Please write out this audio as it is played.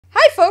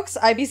folks,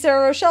 I be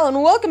Sarah Rochelle,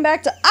 and welcome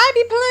back to I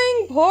be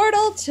playing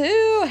Portal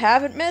 2.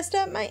 Haven't messed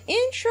up my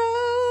intro.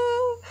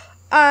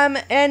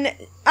 And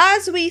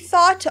as we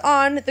thought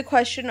on the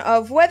question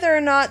of whether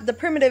or not the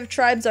primitive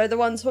tribes are the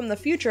ones from the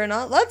future or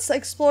not, let's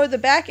explore the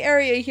back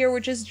area here,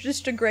 which is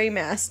just a gray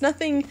mass.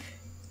 Nothing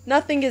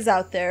is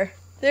out there.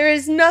 There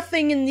is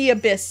nothing in the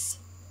abyss,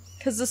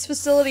 because this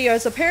facility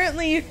is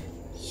apparently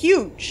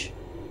huge.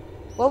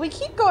 Well, we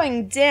keep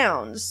going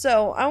down,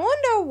 so I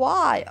wonder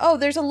why. Oh,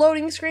 there's a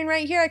loading screen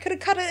right here. I could have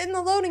cut it in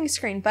the loading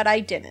screen, but I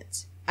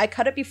didn't. I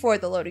cut it before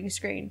the loading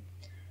screen.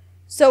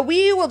 So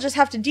we will just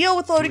have to deal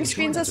with loading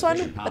screens this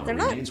one, but they're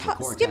not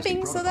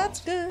skipping, so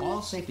that's good.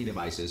 All safety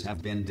devices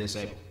have been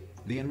disabled.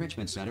 The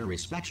Enrichment Center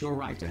respects your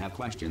right to have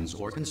questions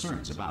or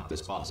concerns about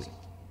this policy.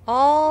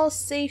 All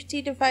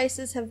safety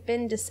devices have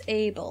been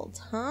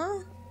disabled, huh?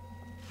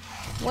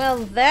 Well,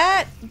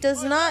 that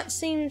does not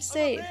seem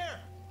safe.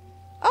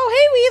 Oh,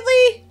 hey,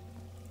 Wheatley!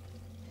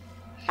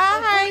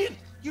 Hi! Oh,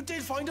 you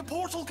did find a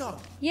portal gun!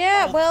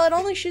 Yeah, well, it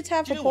only shoots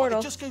half a portal.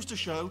 It just goes to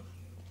show,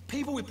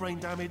 people with brain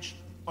damage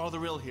are the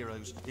real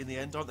heroes in the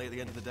end, aren't they, at the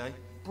end of the day?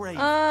 Brave.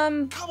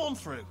 Come on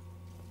through.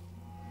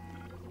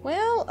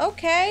 Well,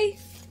 okay.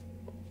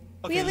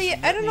 Wheatley,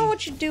 I don't know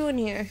what you're doing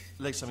here.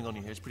 Lay something on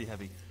you here, it's pretty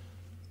heavy.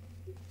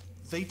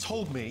 They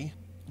told me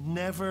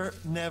never,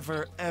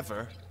 never,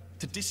 ever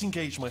to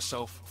disengage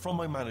myself from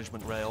my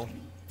management rail.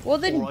 Well,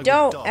 then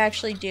don't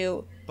actually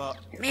do. But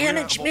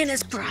management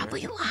is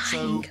probably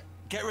lying. So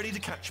get ready to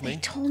catch me. They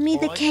told me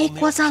the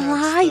cake was a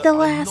lie the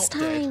last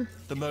time.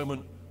 The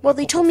moment. Well,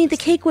 they told me the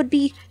cake would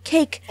be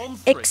cake,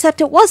 except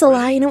it was a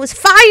lie and it was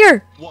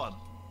fire. One.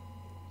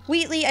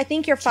 Wheatley, I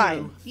think you're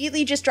fine.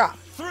 Wheatley, just drop.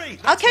 Three.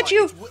 I'll catch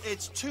you.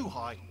 It's too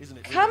high, isn't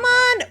it? Come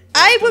on,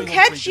 I will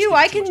catch you.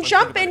 I can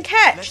jump and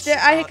catch.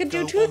 I could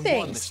do two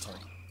things.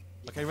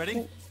 Okay,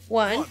 ready?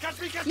 One.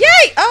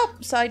 Yay! Oh,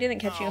 so I didn't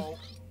catch you.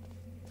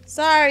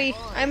 Sorry,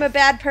 I'm a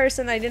bad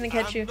person. I didn't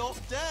catch you. I'm not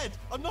dead.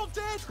 I'm not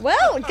dead.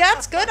 Well,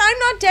 that's good. I'm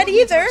not dead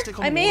either.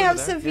 I may have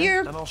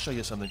severe and I'll show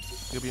you something.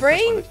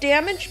 brain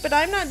damage, but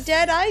I'm not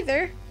dead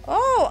either.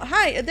 Oh,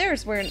 hi.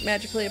 There's where it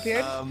magically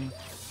appeared.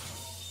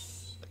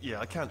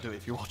 Yeah, I can't do it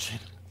if you're watching.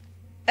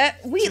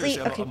 Wheatley.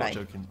 Seriously, Okay, I'm fine. not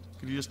joking.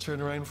 Could you just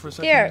turn around for a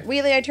second? Here,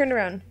 Wheatley, I turned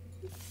around.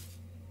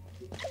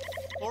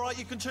 All right,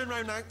 you can turn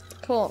around now.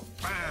 Cool.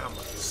 Bam!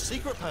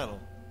 Secret panel.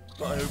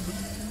 Got it open.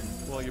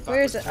 While you're back.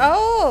 Where is it?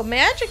 Oh,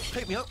 magic.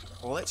 Pick me up.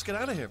 Let's get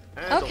out of here.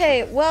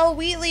 Okay, well,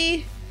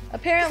 Wheatley,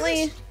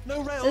 apparently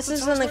No rails, this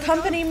is an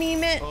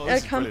accompaniment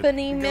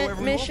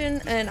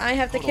mission, and I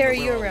have to carry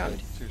you around.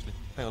 Seriously.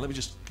 Hang on, let me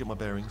just get my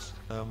bearings.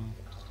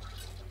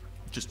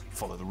 Just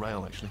follow the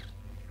rail, actually.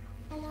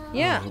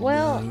 Yeah,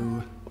 well.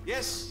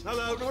 Yes,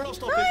 hello, no, we're not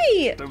stopping.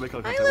 Hi! Don't make eye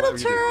Hi, contact, little whatever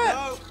you do. turret.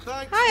 No,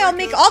 thanks. Hi, I'll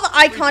make all the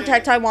eye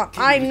contact I want.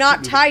 I'm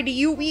not tied to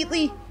you,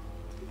 Wheatley.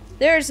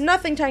 There's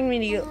nothing tying me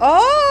to you.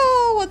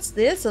 Oh, what's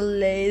this? A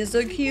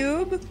laser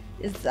cube?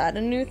 Is that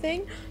a new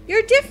thing?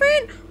 You're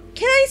different.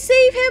 Can I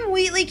save him?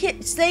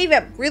 Wheatley, save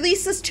him.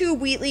 Release this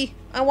tube, Wheatley.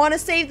 I want to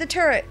save the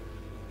turret.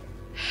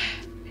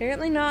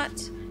 Apparently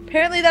not.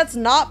 Apparently that's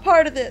not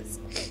part of this.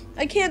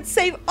 I can't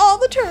save all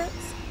the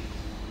turrets.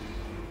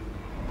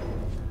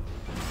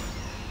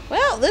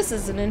 Well, this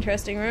is an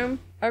interesting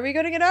room. Are we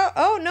gonna get out?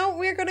 Oh no,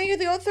 we're gonna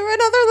go through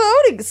another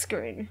loading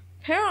screen.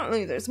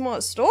 Apparently there's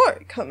more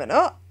story coming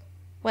up.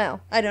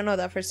 Well, I don't know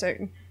that for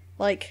certain.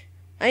 Like,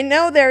 I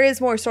know there is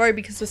more story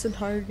because this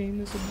entire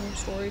game is more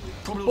story.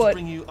 Probably will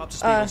bring you up to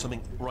speed on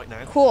something right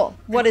now. Cool.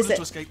 What is it?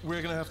 To escape,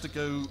 we're gonna have to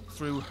go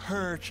through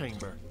her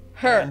chamber.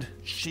 Her. And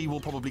she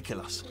will probably kill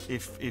us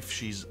if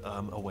she's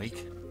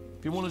awake.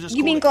 If you want to just.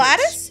 You mean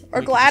Gladys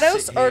or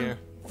GLaDOS or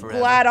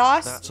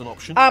GLaDOS? That's an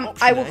option.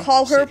 I will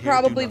call her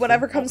probably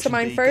whatever comes to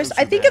mind first.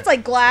 I think it's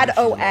like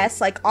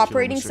GLaDOS, like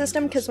operating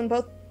system, because when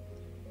both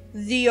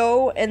the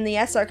O and the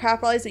S are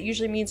capitalized, it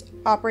usually means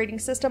operating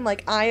system,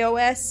 like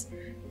iOS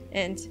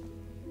and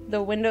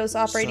the Windows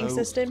operating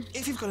system.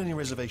 If you've got any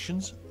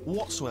reservations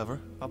whatsoever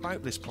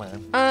about this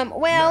plan,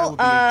 well,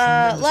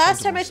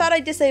 last time I thought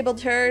I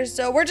disabled her,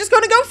 so we're just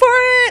gonna go for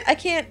it. I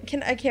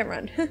can't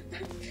run.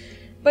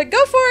 But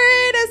go for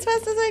it as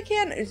fast as I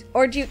can.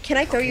 Or can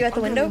I throw you out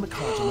the window? The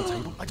cards on the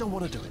table. I don't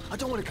want to do it. I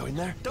don't want to go in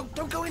there.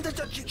 Don't go in there.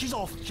 She's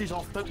off. She's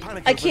off. Don't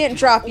panic. I can't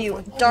drop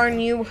you. Darn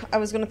you. I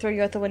was gonna throw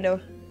you out the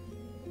window.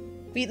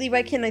 Wheatley,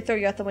 why can't I throw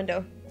you out the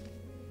window?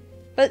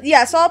 But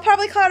yeah, so I'll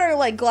probably call her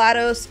like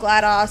GLaDOS,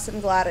 GLaDOS,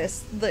 and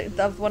Gladys.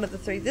 Of one of the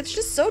three. It's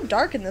just so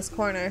dark in this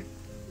corner.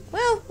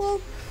 Well,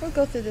 we'll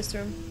go through this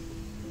room.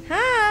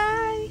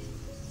 Hi!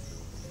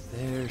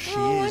 There she is.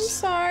 I'm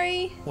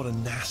sorry. What a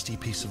nasty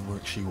piece of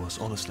work she was,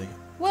 honestly.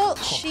 Well,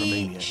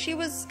 she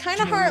was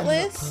kind of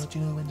heartless,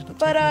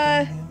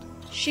 but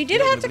she did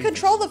have to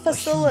control the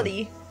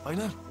facility. I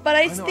know. But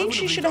I think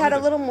she should have had a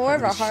little more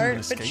of a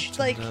heart. But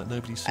like,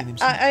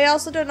 I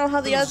also don't know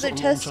how the other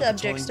test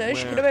subjects do.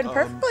 She could have been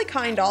perfectly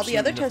kind to all the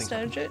other test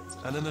subjects.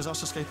 And then there's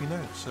us escaping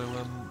now. So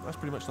that's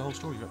pretty much the whole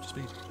story. You're up to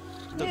speed.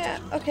 Yeah.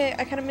 Okay.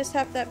 I kind of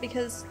mishapped that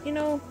because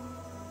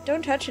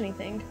don't touch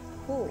anything.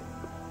 Ooh,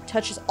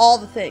 touches all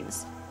the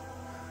things.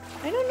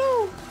 I don't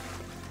know.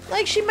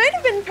 Like, she might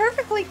have been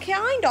perfectly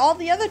kind to all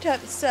the other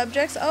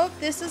subjects. Oh,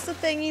 this is the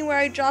thingy where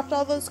I dropped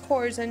all those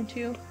cores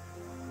into.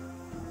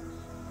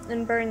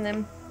 And burned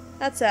them.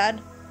 That's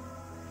sad.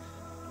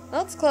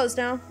 Well, it's closed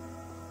now.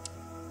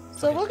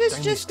 So Okay, we'll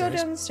down just go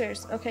these down the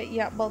stairs. Okay,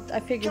 yeah, well, I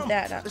figured Jump.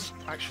 that out.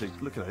 Actually,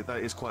 look at it. That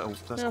is quite a,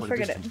 that's No, quite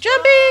forget a it. distance.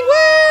 Jumping!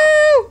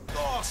 Woo!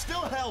 Oh,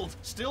 still held.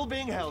 Still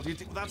being held.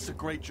 That's a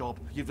great job.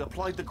 You've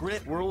applied the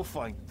grit. We're all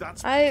fine.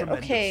 That's tremendous.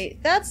 Okay,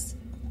 that's...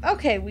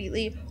 Okay,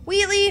 Wheatley.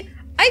 Wheatley,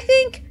 I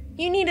think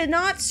you need to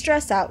not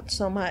stress out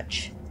so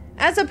much.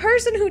 As a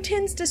person who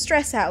tends to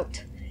stress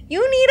out, you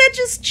need to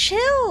just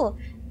chill.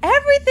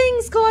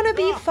 Everything's gonna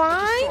be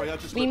fine. Sorry, I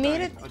just We looked made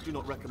down. it... I do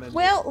not recommend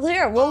Well,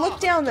 there, we'll look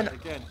down then.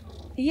 Again.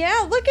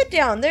 Yeah, look it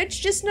down. There's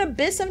just an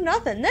abyss of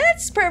nothing.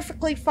 That's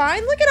perfectly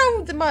fine. Look at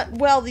how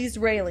well these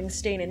railings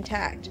stayed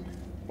intact.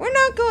 We're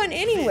not going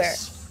anywhere.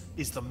 This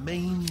is the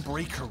main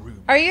breaker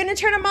room. Are you gonna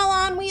turn them all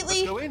on, Wheatley?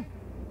 Let's go in.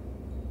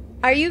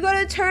 Are you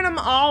gonna turn them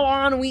all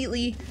on,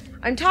 Wheatley?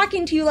 I'm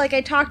talking to you like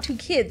I talk to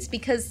kids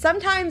because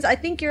sometimes I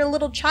think you're a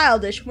little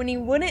childish when you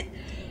wouldn't.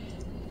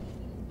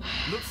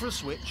 Look for a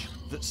switch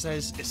that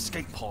says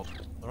escape pod.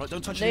 All right,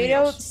 don't touch They anything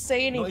else. don't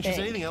say Not if there's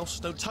anything. anything else.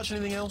 Don't touch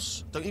anything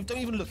else. Don't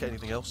even look at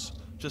anything else.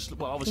 Just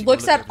well, obviously.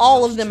 Looks look at everything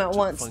all else of them to- at to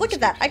once. find Look the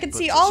at that. escape I can pod.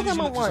 see But all as of soon as them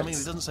you at look for something once.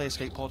 that doesn't say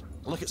escape pod,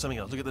 look at something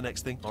else. Look at the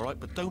next thing. All right,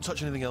 but don't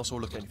touch anything else or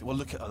look at anything. Well,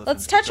 look at other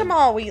Let's things. touch Don't- them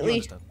all, you Wheatley.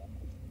 understand.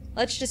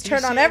 Let's just Can you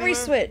turn on see it every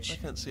anywhere? switch. I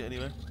can't see it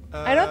anywhere.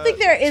 I don't think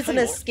there is tell an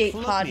you what, escape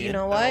plug pod, me you in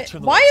know and I'll what?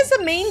 turn the Why lights is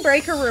the main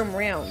breaker room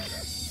round?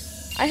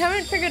 I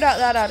haven't figured out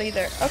that out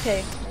either.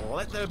 Okay, on.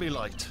 Let there be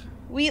light.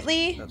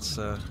 Wheatley. That's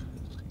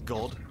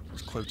God. I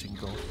was quoting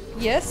God.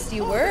 Yes,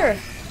 you were.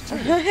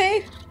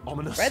 I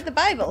Ominous. read the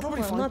Bible. Probably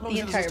Well, fine, not long the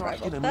as it doesn't entire start,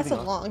 Bible. you know, That's a moving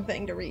on. long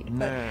thing to read. But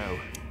Now.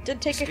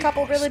 did take a Skip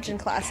couple on, religion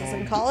skip classes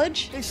in on.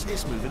 college. It's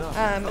moving up.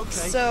 Okay.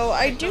 So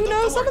I do Don't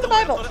know some worry, of the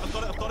don't worry,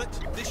 Bible. I've got it.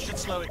 This should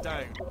slow it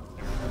down.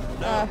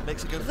 No,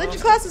 makes it go Religion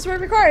faster. classes were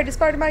required as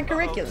part of my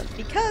curriculum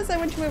because I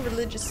went to a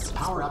religious,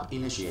 Power up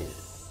initiated.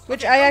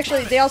 which I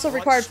actually, they also Right,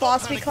 required stop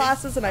philosophy panicking.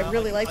 classes and I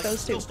really like I those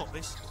still too. stop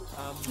this.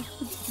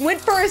 Went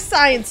for a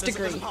science There's a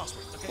degree.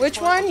 password, okay? Which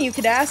Fine. one you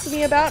could ask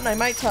me about and I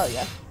might tell you.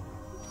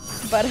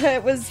 But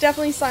it was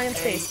definitely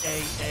science-based.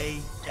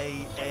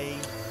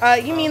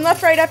 You mean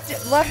left, right, up,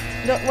 left,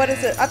 no, what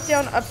is it? Up,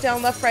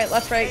 down, left,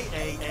 right,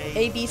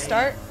 A, B,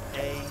 start?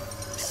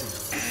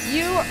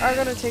 You are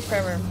gonna take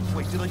forever.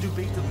 Wait, did I do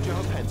B? Do you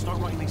have a pen? Start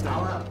writing these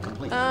Power down. up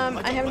complete.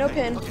 I have no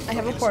pin. I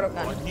have a portal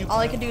gun. All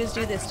I can do is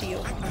do this to you.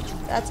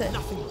 That's it.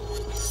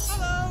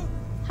 Hello.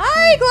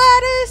 Hi,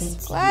 Gladys!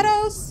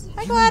 GLaDOS!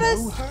 Hi,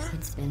 Gladys!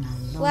 It's been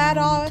a long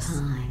GLaDOS.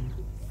 time.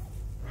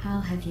 How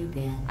have you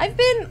been? I've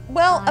been,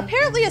 well,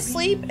 apparently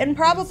asleep, and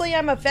probably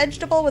I'm a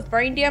vegetable with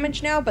brain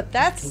damage now, but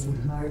that's... You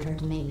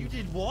murdered me. You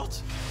did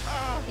what?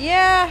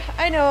 Yeah,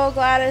 I know,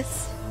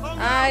 Gladys.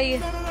 I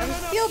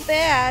feel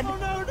bad.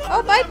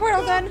 Oh, bye,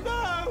 portal gun.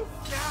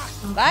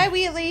 Bye,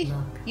 Wheatley. Look,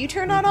 You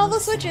turn we on all the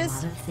both said switches. A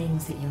lot of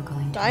things that you're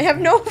going to I have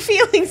no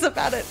feelings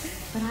about it.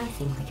 But I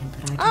think we can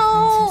put our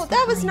Oh, differences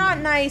that was behind not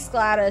us. nice,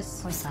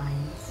 Gladys. For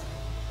science.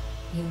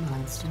 You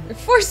monster.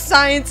 For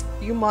science,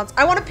 you monster.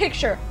 I want a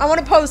picture. I want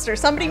a poster.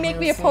 Somebody I make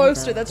will me a say,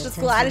 poster though, that's that just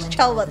since you Gladys went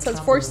Chell all that the says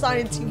trouble for of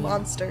science, you breaking in,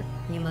 monster.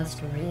 You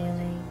must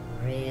really,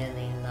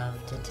 really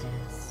love to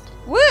test.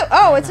 Woo!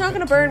 Oh, I it's not love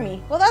gonna it burn too.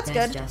 me. Well, that's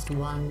There's good. just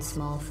one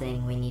small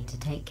thing we need to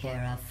take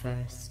care of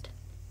first.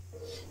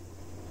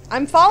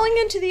 I'm falling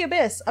into the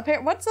abyss.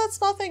 What's that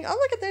small thing? Oh,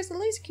 look at there's a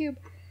laser cube.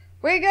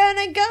 We're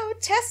gonna go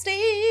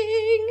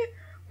testing.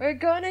 We're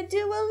gonna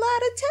do a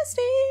lot of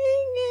testing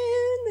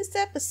in this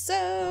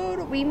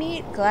episode. We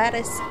meet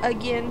Gladys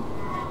again.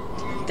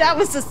 That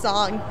was the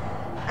song.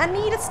 I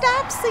need to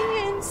stop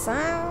singing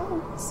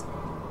sounds.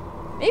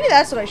 Maybe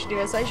that's what I should do.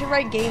 Is I should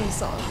write game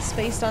songs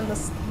based on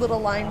the little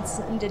lines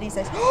and Diddy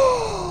says.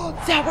 Oh,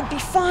 that would be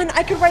fun.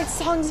 I could write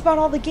songs about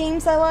all the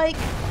games I like.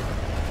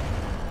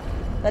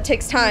 That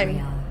takes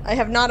time. I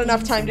have not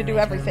enough time to do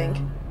Incinerator everything.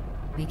 room.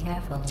 Be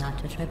careful not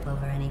to trip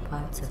over any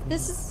parts of me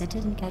This is- that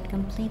didn't get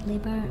completely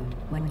burned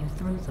when you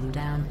threw them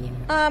down here.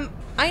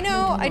 I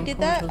know, I did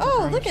that.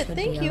 Oh, look at,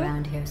 thank be you.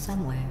 around here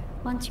somewhere.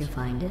 Once you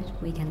find it,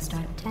 we can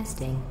start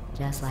testing,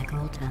 just like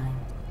old times.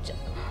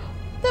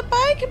 The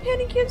bye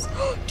companion cubes.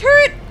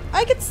 Turret!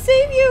 I can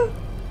save you!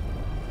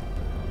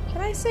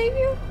 Can I save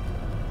you?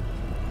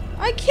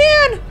 I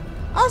can!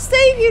 I'll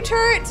save you,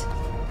 turret!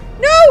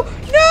 No!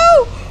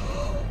 No!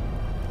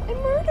 I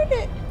murdered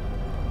it.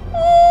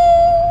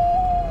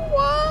 Oh,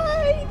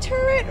 why,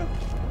 turret?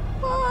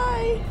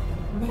 Why?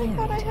 There I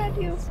thought I it had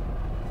you. is.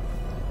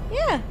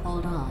 Yeah,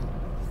 Hold on.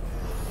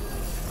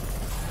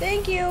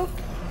 thank you.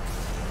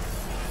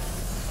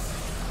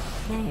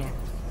 There.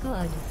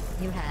 Good.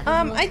 You have a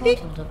I little think-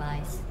 portal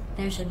device.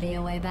 There should be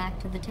a way back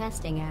to the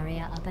testing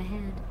area up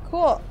ahead.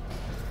 Cool.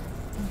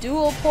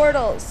 Dual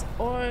portals.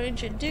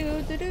 Orange and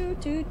do.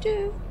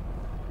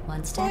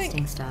 Once Boink.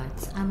 testing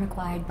starts, I'm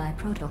required by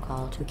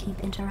protocol to keep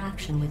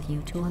interaction with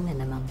you to a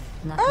minimum.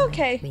 Luckily,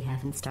 Okay. we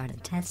haven't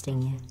started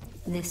testing yet.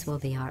 This will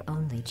be our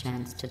only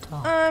chance to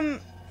talk.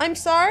 I'm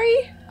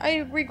sorry. I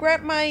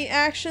regret my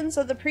actions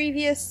of the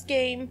previous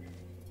game,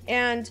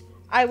 and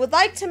I would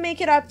like to make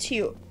it up to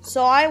you.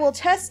 So I will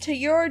test to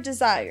your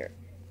desire.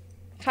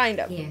 Kind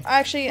of. Here,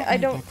 Actually, I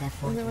don't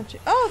really want to.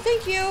 Oh,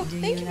 thank you.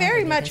 Thank you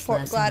very much,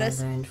 for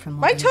Gladys.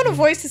 My tone of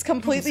voice has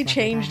completely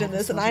changed in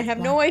this, and I have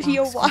no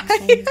idea why.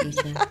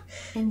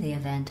 In the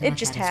event of It a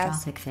just has.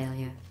 catastrophic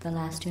failure, the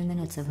last 2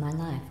 minutes of my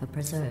life are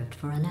preserved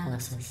for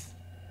analysis.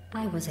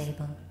 I was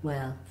able,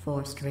 well,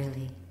 forced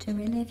really, to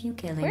relive you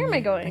killing Where am I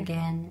me going?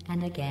 again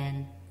and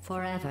again,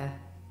 forever.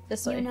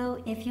 This way. You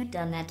know, if you'd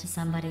done that to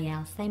somebody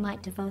else, they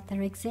might devote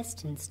their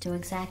existence to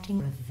exacting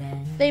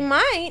revenge. They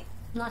might.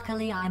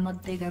 Luckily, I'm a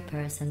bigger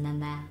person than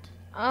that.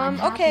 I'm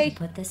happy Okay. to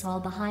put this all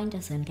behind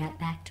us and get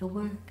back to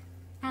work.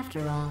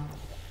 After all,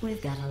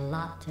 we've got a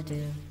lot to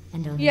do,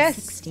 and only Yes.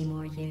 60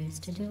 more years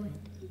to do it.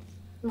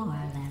 More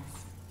or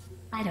less.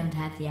 I don't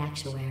have the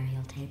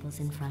actuarial tables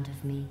in front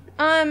of me.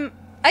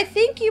 I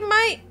think you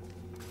might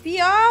be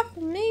off,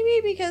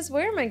 maybe, because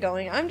where am I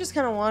going? I'm just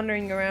kind of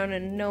wandering around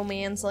in no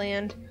man's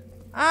land.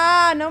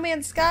 Ah, No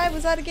Man's Sky,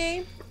 was that a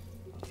game?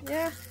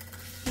 Yeah,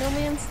 No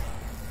Man's...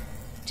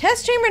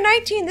 Test Chamber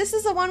 19, this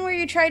is the one where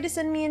you tried to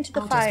send me into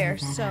the I'll fire,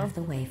 just move that out so... of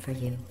the way for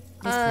you.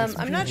 This place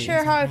I'm not really sure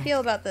isn't how I bad. feel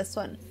about this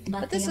one,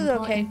 but this is the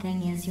okay. important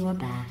thing is you're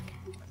back.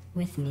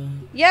 With me.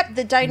 Yep,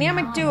 the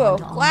dynamic Now I duo,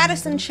 want all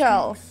Gladys my and little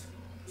Chell. tricks,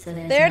 so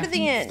there's There to nothing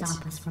the end.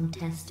 Stop us from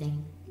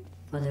testing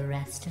for the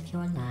rest of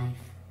your life.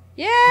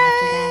 Yay!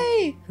 After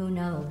that, who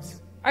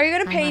knows? Are you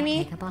gonna I pay might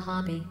me? take up a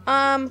hobby. I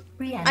have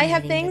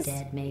Reanimating things the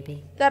dead,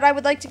 maybe. that I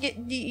would like to get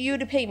you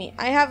to pay me.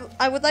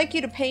 I would like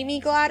you to pay me,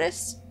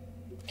 Gladys.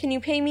 Can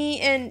you pay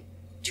me in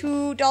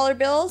 $2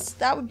 bills?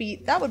 That would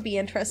be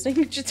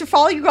interesting. Just if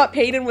all you got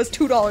paid in was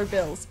 $2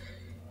 bills.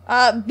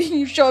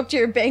 You show up to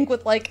your bank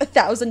with like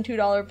 1,000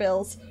 $2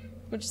 bills,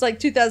 which is like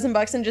 2,000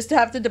 bucks, and just to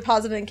have to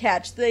deposit in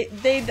cash.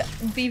 They'd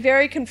be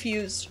very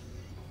confused.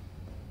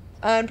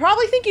 And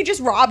probably think you just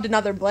robbed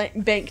another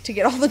bank to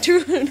get all the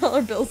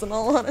 $2 bills, in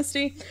all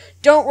honesty.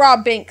 Don't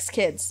rob banks,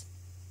 kids.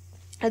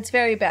 That's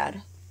very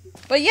bad.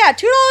 But yeah,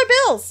 $2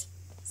 bills!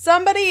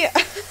 Somebody...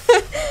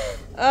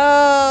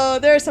 oh,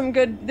 there's some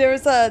good...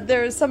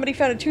 There's somebody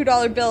found a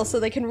 $2 bill so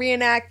they can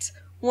reenact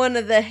one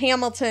of the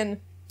Hamilton...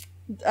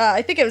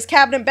 I think it was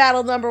Cabinet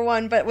Battle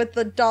 #1, but with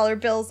the dollar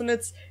bills, and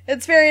it's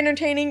very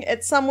entertaining.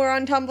 It's somewhere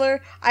on Tumblr.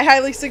 I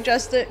highly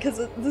suggest it, because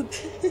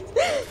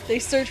they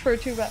search for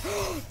it too bad.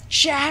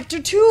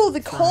 Chapter 2,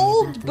 the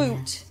cold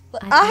boot.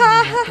 Like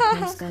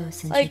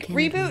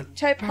reboot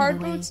type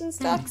hard boots and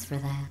stuff. Thanks for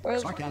that. Or,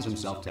 Sarcasm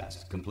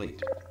self-test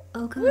complete.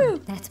 Oh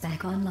good, that's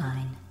back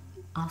online.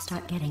 I'll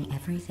start getting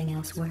everything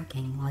else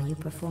working while you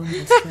perform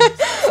this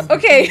first.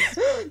 okay,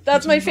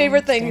 that's my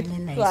favorite Deadly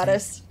thing, lasers,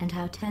 Gladys. And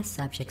how test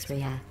subjects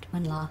react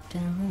when locked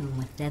in a room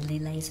with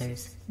deadly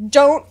lasers.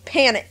 Don't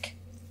panic.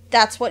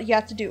 That's what you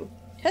have to do.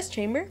 Test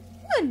chamber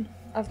 1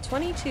 of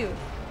 22.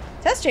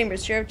 Test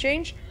chambers sure have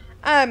changed.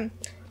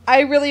 I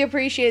really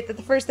appreciate that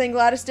the first thing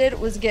Gladys did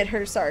was get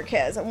her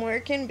sarcasm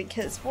working,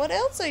 because what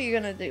else are you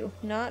gonna do?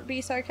 Not be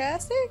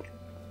sarcastic?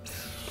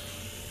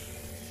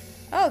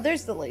 Oh,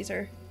 there's the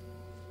laser.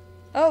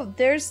 Oh,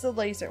 there's the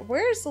laser.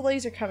 Where's the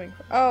laser coming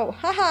from? Oh,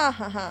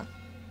 ha.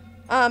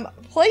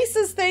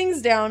 Places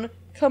things down,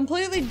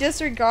 completely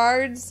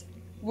disregards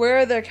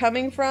where they're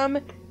coming from,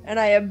 and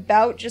I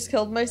about just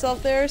killed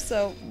myself there,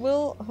 so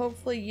we'll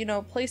hopefully, you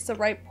know, place the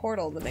right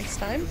portal the next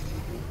time.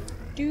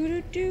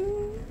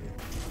 Doo-doo-doo.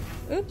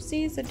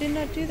 Oopsies, I did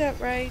not do that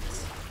right.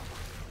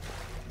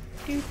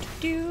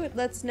 Doo-doo-doo.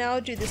 Let's now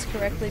do this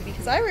correctly,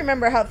 because I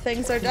remember how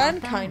things are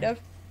done, kind of.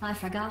 I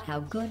forgot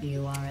how good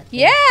you are at this.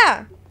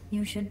 Yeah!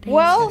 You should pace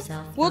Well,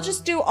 yourself, we'll though.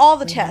 just do all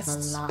the We have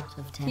tests. a lot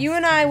of tests You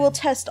and to I do. will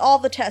test all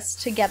the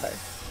tests together.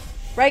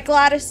 Right,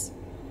 Gladys?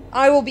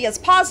 I will be as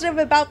positive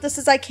about this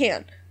as I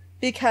can,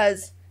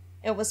 because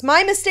it was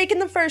my mistake in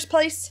the first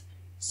place,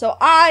 so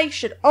I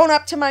should own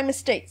up to my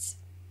mistakes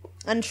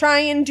and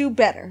try and do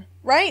better,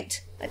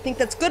 right? I think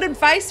that's good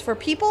advice for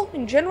people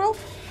in general.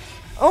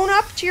 Own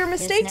up to your This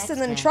mistakes next and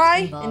then test try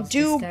and involves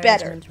do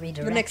better discouragement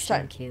the next redirection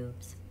time.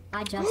 Cubes.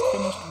 I just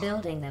finished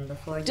building them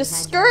before you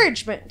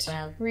Discouragement had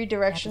your, well,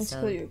 redirection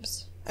episode.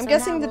 cubes. I'm So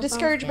guessing now the we'll both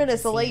discouragement get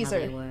is to the see how they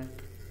laser. work.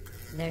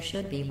 There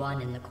should be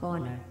one in the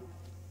corner.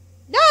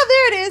 Ah,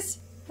 there it is!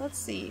 Let's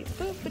see.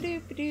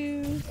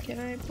 Boop-a-doop-a-doo. Can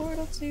I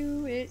portal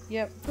to it?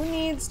 Yep. Who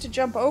needs to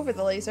jump over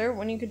the laser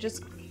when you could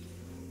just...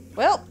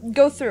 Well,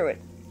 go through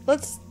it.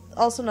 Let's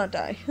also not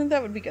die.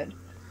 That would be good.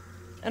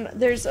 And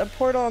there's a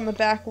portal on the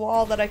back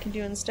wall that I can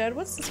do instead.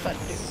 What's this button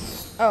do?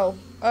 Oh,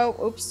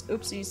 oops,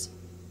 oopsies.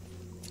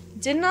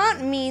 Did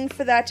not mean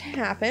for that to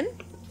happen.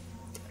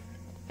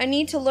 I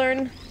need to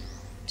learn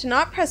to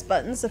not press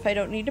buttons if I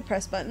don't need to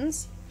press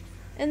buttons.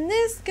 And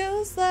this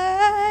goes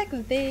like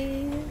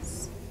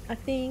this, I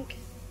think.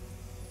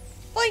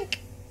 Boink!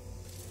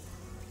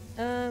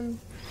 You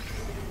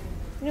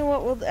know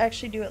what, we'll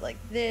actually do it like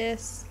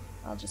this.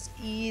 I'll just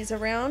ease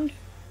around.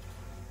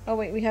 Oh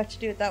wait, we have to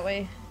do it that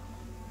way.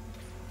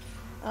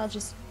 I'll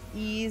just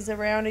ease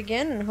around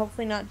again and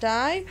hopefully not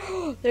die.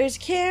 There's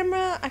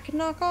camera. I can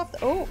knock off.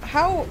 Oh,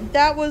 how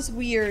that was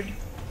weird.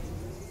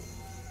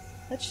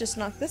 Let's just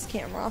knock this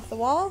camera off the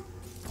wall.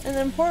 And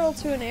then portal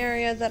to an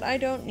area that I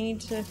don't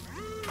need to...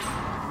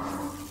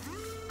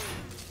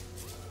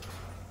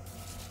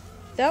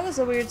 That was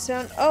a weird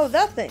sound. Oh,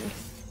 that thing.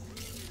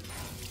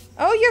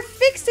 Oh, you're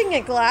fixing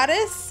it,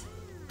 Gladys!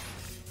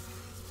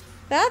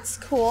 That's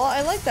cool.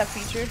 I like that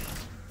feature.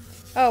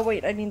 Oh,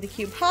 wait, I need the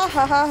cube. Ha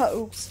ha ha ha,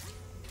 oops.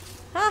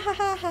 Ha ha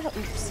ha ha,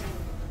 oops.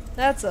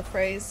 That's a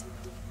phrase.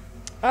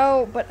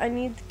 Oh, but I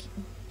need the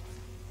cube.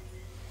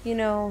 You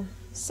know,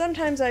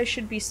 sometimes I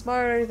should be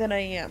smarter than I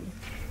am.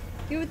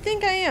 You would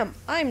think I am.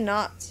 I'm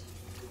not.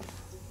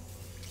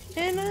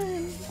 And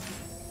I'm...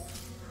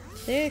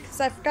 Yeah, because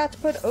I forgot to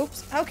put...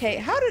 Oops. Okay,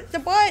 how did the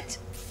what?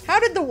 How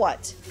did the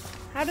what?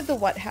 How did the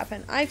what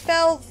happen? I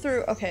fell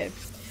through... Okay.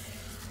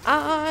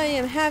 I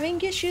am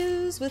having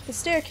issues with the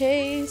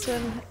staircase,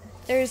 and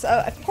there's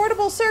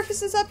portable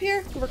surfaces up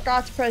here.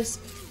 Forgot to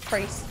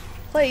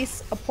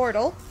place a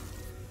portal.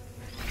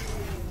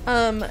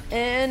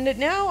 And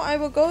now I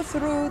will go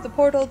through the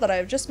portal that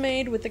I've just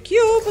made with the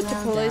cube to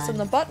place on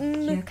the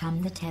button. Here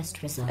come the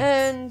test results.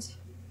 And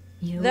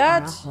you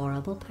that's... are a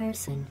horrible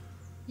person.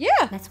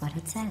 Yeah. That's what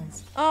it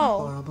says.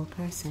 Oh. A horrible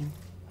person.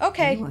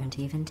 Okay. You weren't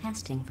even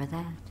testing for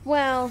that.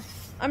 Well,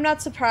 I'm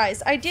not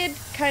surprised. I did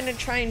kind of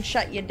try and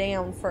shut you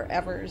down for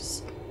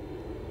evers.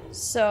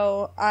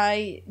 So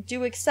I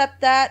do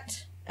accept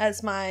that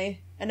as my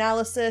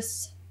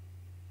analysis.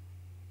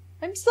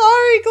 I'm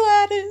sorry,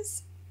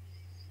 Gladys.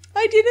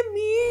 I didn't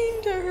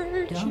mean to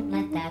hurt you. Don't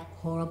let that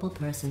horrible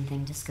person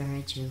thing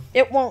discourage you.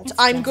 It won't. It's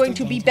I'm just going a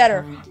to be data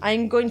better. point.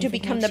 I'm going to If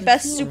it become makes the you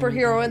best feel any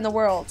superhero better, in the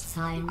world.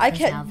 science I has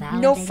get now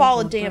no validated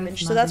fall your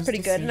damage, birth so that's mother's pretty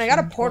good. And I got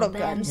a decision to portal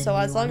gun, abandon so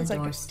as you long on as a I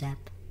can... doorstep.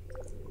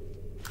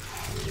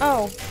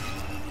 Oh.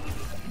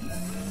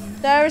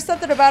 There was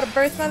something about a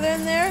birth mother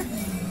in there.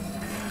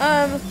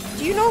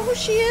 Do you know who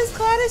she is,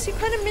 Gladys? You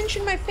kind of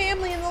mentioned my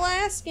family in the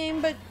last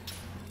game, but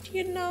do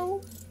you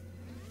know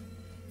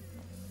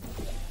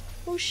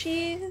who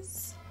she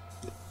is?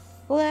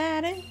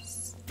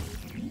 Gladys?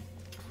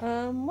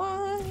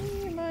 Why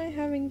am I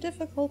having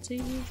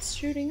difficulties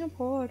shooting a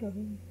portal?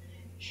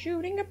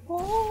 Shooting a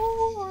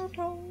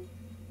portal.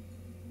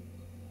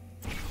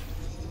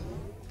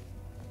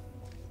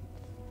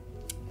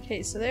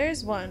 Okay, so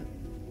there's one.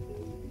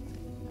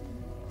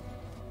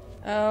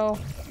 Oh.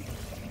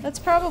 That's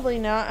probably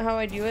not how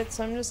I do it,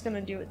 so I'm just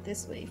gonna do it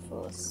this way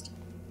first.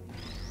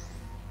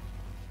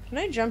 Can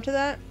I jump to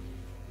that?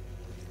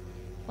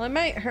 Well, I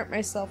might hurt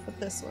myself with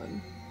this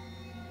one.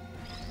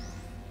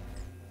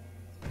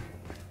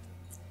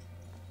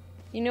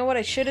 You know what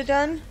I should have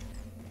done?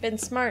 Been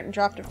smart and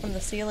dropped it from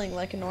the ceiling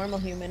like a normal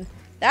human.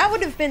 That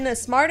would have been a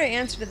smarter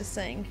answer to this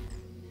thing.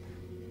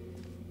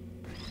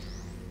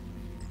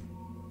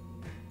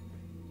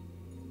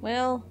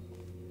 Well,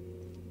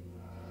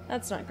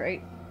 that's not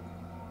great.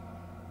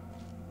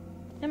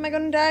 Am I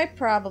gonna die?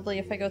 Probably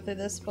if I go through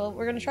this, but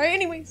we're gonna try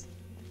anyways.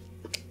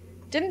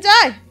 Didn't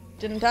die!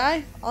 Didn't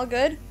die. All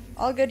good.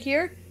 All good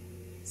here.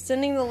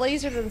 Sending the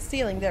laser to the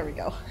ceiling. There we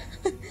go.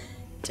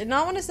 Did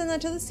not want to send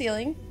that to the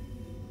ceiling.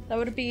 That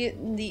would be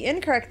the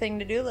incorrect thing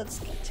to do. Let's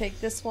take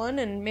this one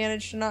and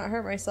manage to not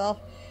hurt myself.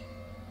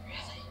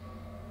 Really?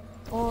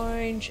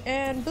 Orange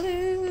and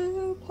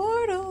blue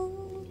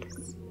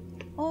portals.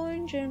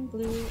 Orange and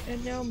blue,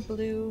 and now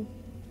blue.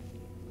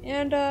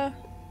 And,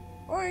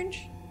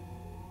 orange.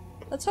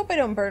 Let's hope I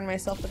don't burn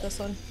myself with this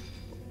one.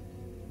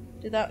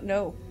 Did that?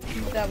 No.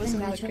 That was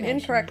an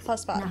incorrect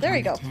plus spot. There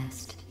we go.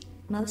 Test.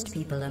 Most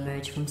people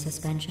emerge from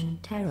suspension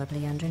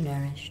terribly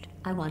undernourished.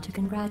 I want to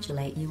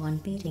congratulate you on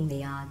beating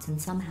the odds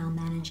and somehow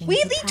managing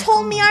Wheatley to pack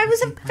told me on I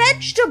was a as you planned.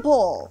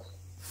 vegetable!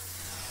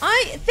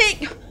 I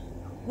think...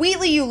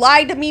 Wheatley, you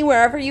lied to me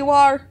wherever you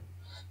are.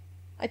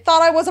 I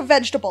thought I was a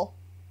vegetable.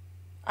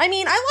 I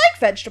mean, I like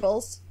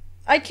vegetables.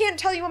 I can't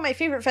tell you what my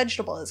favorite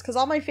vegetable is, because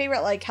all my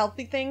favorite, like,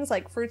 healthy things,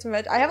 like fruits and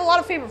veg... I have a lot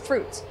of favorite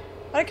fruits.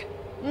 I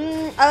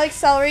like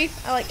celery.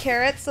 I like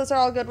carrots. Those are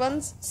all good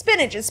ones.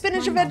 Spinach. Is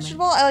spinach a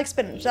vegetable? I like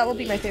spinach. That will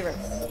be my favorite.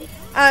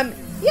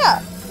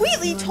 Yeah.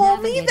 Wheatley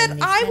told me that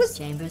I was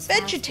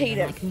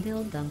vegetative. I can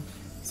build them,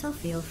 so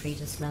feel free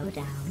to slow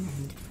down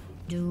and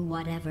do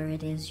whatever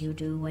it is you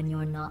do when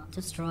you're not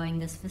destroying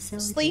this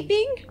facility.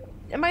 Sleeping?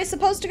 Am I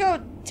supposed to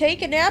go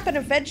take a nap in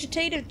a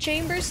vegetative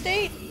chamber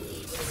state?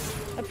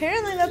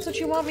 Apparently that's what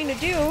you want me to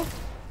do.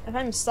 If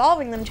I'm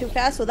solving them too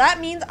fast, well that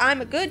means I'm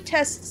a good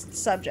test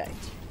subject.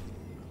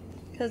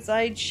 Because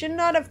I should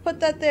not have put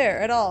that there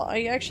at all.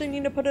 I actually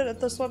need to put it at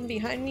this one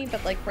behind me,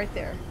 but like right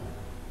there.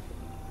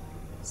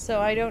 So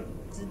I don't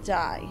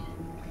die.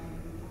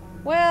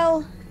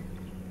 Well...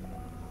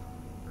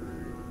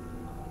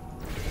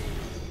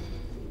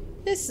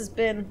 This has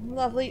been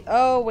lovely.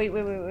 Oh, wait.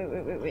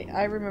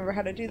 I remember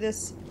how to do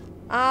this.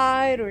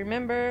 I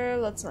remember.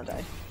 Let's not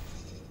die.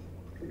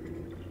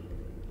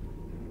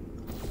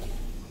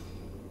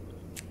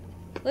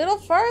 Little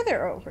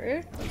farther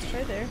over. Let's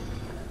try there.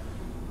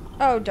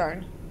 Oh,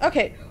 darn.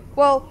 Okay.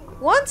 Well,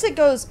 once it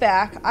goes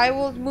back, I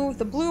will move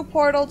the blue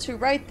portal to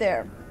right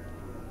there.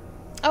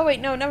 Oh, wait.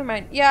 No, never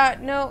mind. Yeah,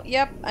 no.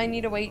 Yep. I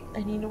need to wait. I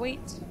need to wait.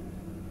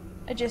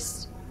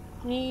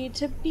 Need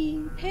to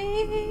be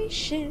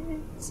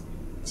patient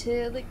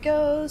till it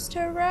goes to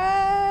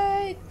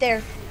right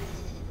there.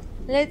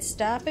 Let's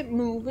stop it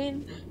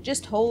moving.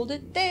 Just hold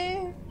it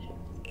there.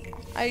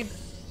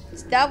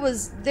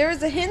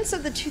 There's a hint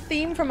of the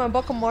theme from a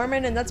Book of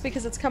Mormon, and that's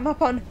because it's come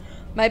up on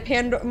my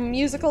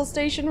musical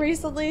station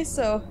recently,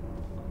 so.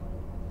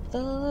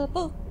 The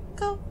Book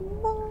of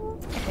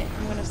Mormon. Okay,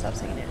 I'm gonna stop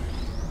singing it.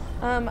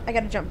 I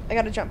gotta jump. I'm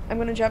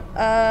gonna jump.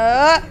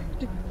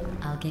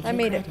 I'll give you I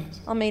made credit. it.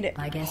 I made it.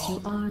 I guess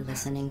you are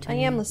listening to I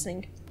me. am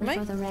listening. Am But I?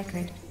 for the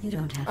record, you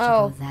don't have to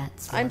Oh, go that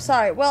slow. I'm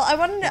sorry. Well, I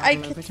wanted to, I Waddle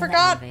over to the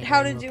forgot elevator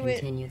how to and we'll do it.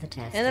 continue the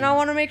testing. And then I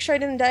want to make sure I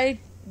didn't die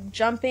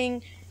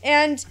jumping.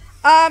 And,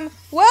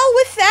 well,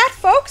 with that,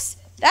 folks,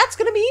 that's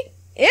going to be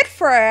it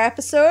for our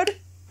episode.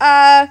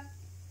 I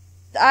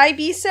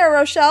be Sarah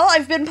Rochelle.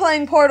 I've been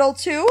playing Portal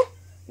 2.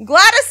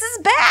 Gladys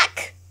is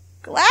back!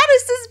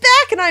 Gladys is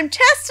back, and I'm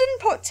testing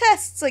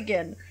tests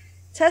again.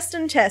 Test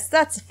and test,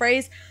 that's the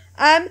phrase.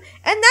 And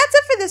that's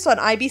it for this one.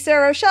 I be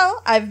Sarah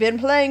Rochelle. I've been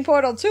playing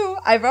Portal 2.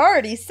 I've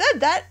already said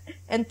that.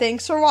 And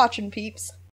thanks for watching, peeps.